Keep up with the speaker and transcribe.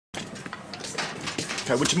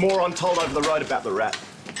Okay, which moron told over the road about the rat?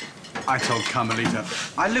 I told Carmelita.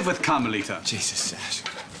 I live with Carmelita. Jesus, Sash.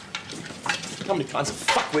 How many kinds of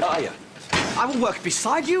fuckwit are you? I will work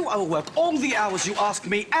beside you. I will work all the hours you ask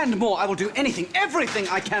me and more. I will do anything, everything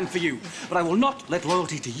I can for you. But I will not let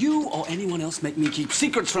loyalty to you or anyone else make me keep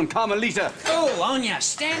secrets from Carmelita. Oh, Anya,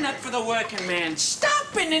 stand up for the working man.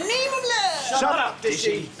 Stop in the name of love. Shut up,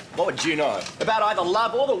 Dishy. What would you know? About either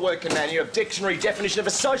love or the working man, you have dictionary definition of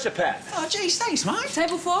a sociopath. Oh, geez, thanks, mate.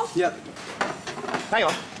 Table 4? Yep. Hang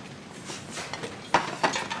on.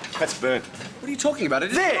 That's burnt. What are you talking about?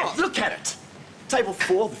 It is There, not. look at it. Table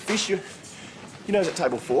 4, the fish, you know that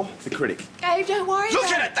table 4? The critic. Gabe, don't worry Look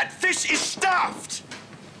about at it! That fish is stuffed!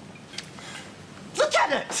 Look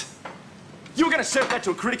at it! You were going to serve that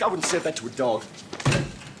to a critic, I wouldn't serve that to a dog.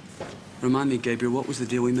 Remind me, Gabriel, what was the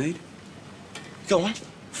deal we made? Go on.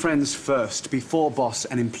 Friends first, before boss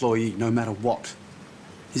and employee, no matter what.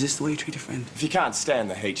 Is this the way you treat a friend? If you can't stand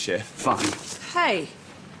the heat, Chef. Fine. Hey,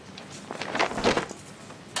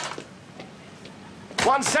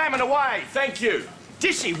 One salmon away, thank you.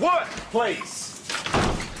 Dishy, work, please.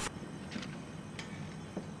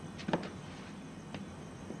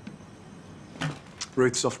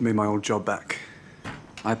 Ruth's offered me my old job back.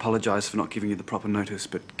 I apologize for not giving you the proper notice,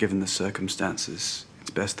 but given the circumstances, it's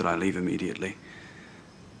best that I leave immediately.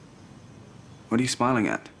 What are you smiling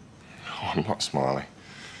at? Oh, I'm not smiling.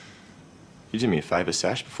 You do me a favour,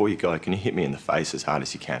 Sash. Before you go, can you hit me in the face as hard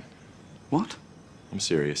as you can? What? I'm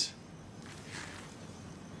serious.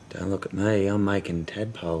 Don't look at me. I'm making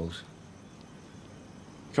tadpoles.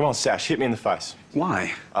 Come on, Sash, hit me in the face.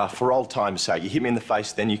 Why? For old time's sake, you hit me in the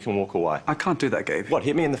face, then you can walk away. I can't do that, Gabe. What,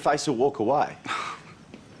 hit me in the face or walk away?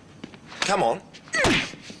 Come on.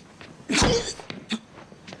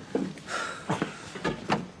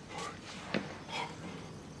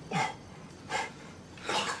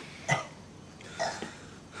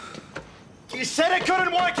 You said it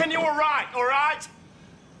couldn't work and you were right, all right?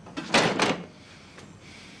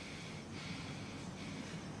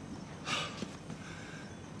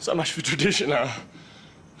 So much for tradition, huh?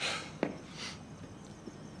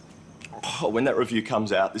 Oh, when that review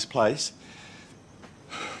comes out, this place,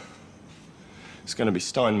 it's going to be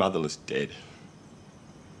stone motherless dead.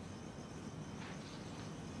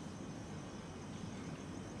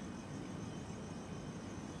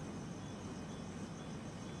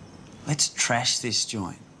 Let's trash this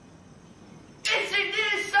joint.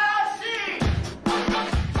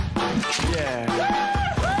 Yeah.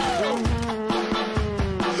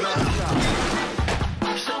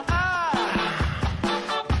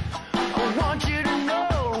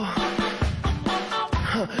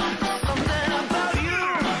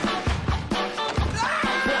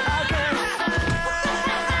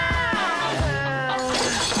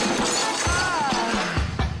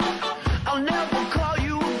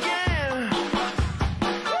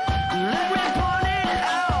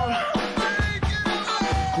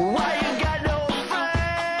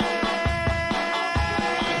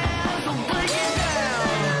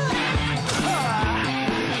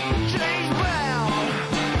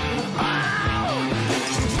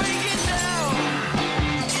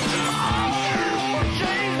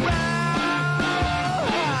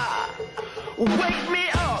 Wake me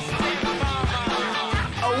up.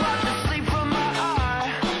 I wipe the sleep from my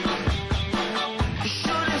eye. You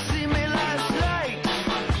should have seen me last night.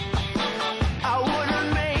 I would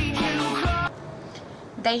have made you cry.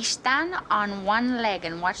 They stand on one leg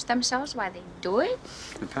and watch themselves while they do it?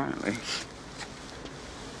 Apparently.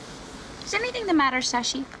 Is anything the matter,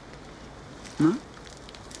 Sashi? No?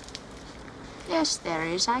 Yes, there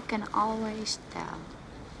is. I can always tell.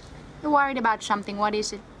 You're worried about something. What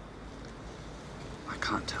is it? I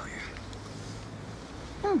can't tell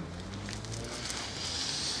you.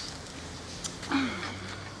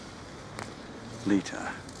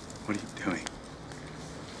 Lita, what are you doing?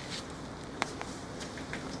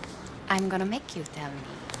 I'm gonna make you tell me.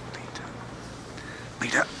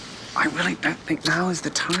 Lita, I really don't think now is the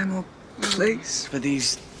time or place for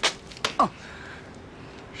these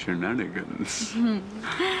shenanigans.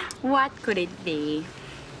 What could it be?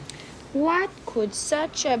 What could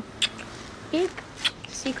such a big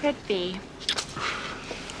secret be?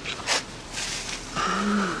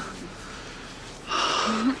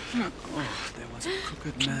 There was a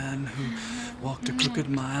crooked man who walked a crooked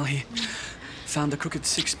mile. He found a crooked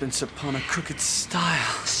sixpence upon a crooked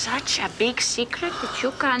stile. Such a big secret that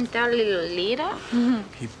you can't tell little Lita?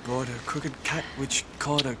 He bought a crooked cat which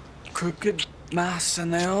caught a crooked mouse,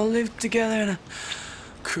 and they all lived together in a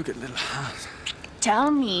crooked little house.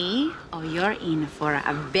 Tell me, or you're in for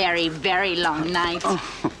a very, very long night.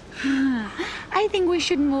 I think we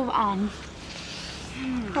should move on.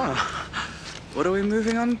 What are we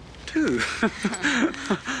moving on to?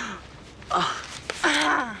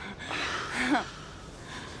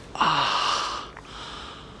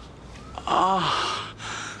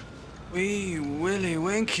 Wee Willie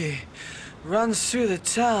Winky runs through the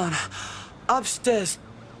town, upstairs,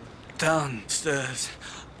 downstairs.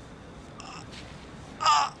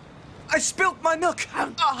 I spilt my nook.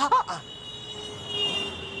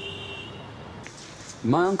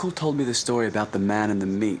 My uncle told me the story about the man and the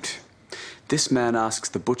meat. This man asks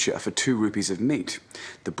the butcher for 2 rupees of meat.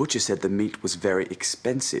 The butcher said the meat was very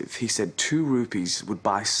expensive. He said 2 rupees would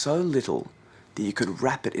buy so little that you could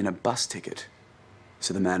wrap it in a bus ticket.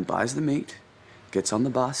 So the man buys the meat, gets on the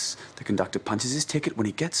bus, the conductor punches his ticket. When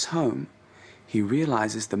he gets home, he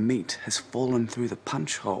realizes the meat has fallen through the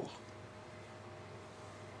punch hole.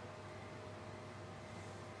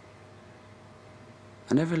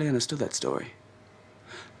 I never really understood that story.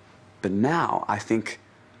 But now I think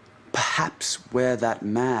perhaps we're that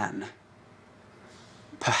man.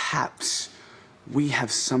 Perhaps we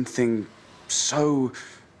have something so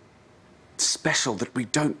special that we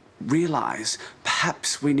don't realize.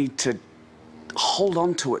 Perhaps we need to hold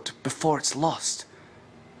on to it before it's lost.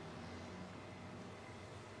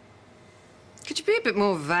 Could you be a bit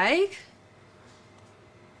more vague?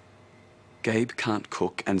 Gabe can't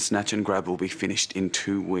cook, and Snatch and Grab will be finished in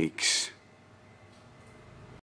 2 weeks.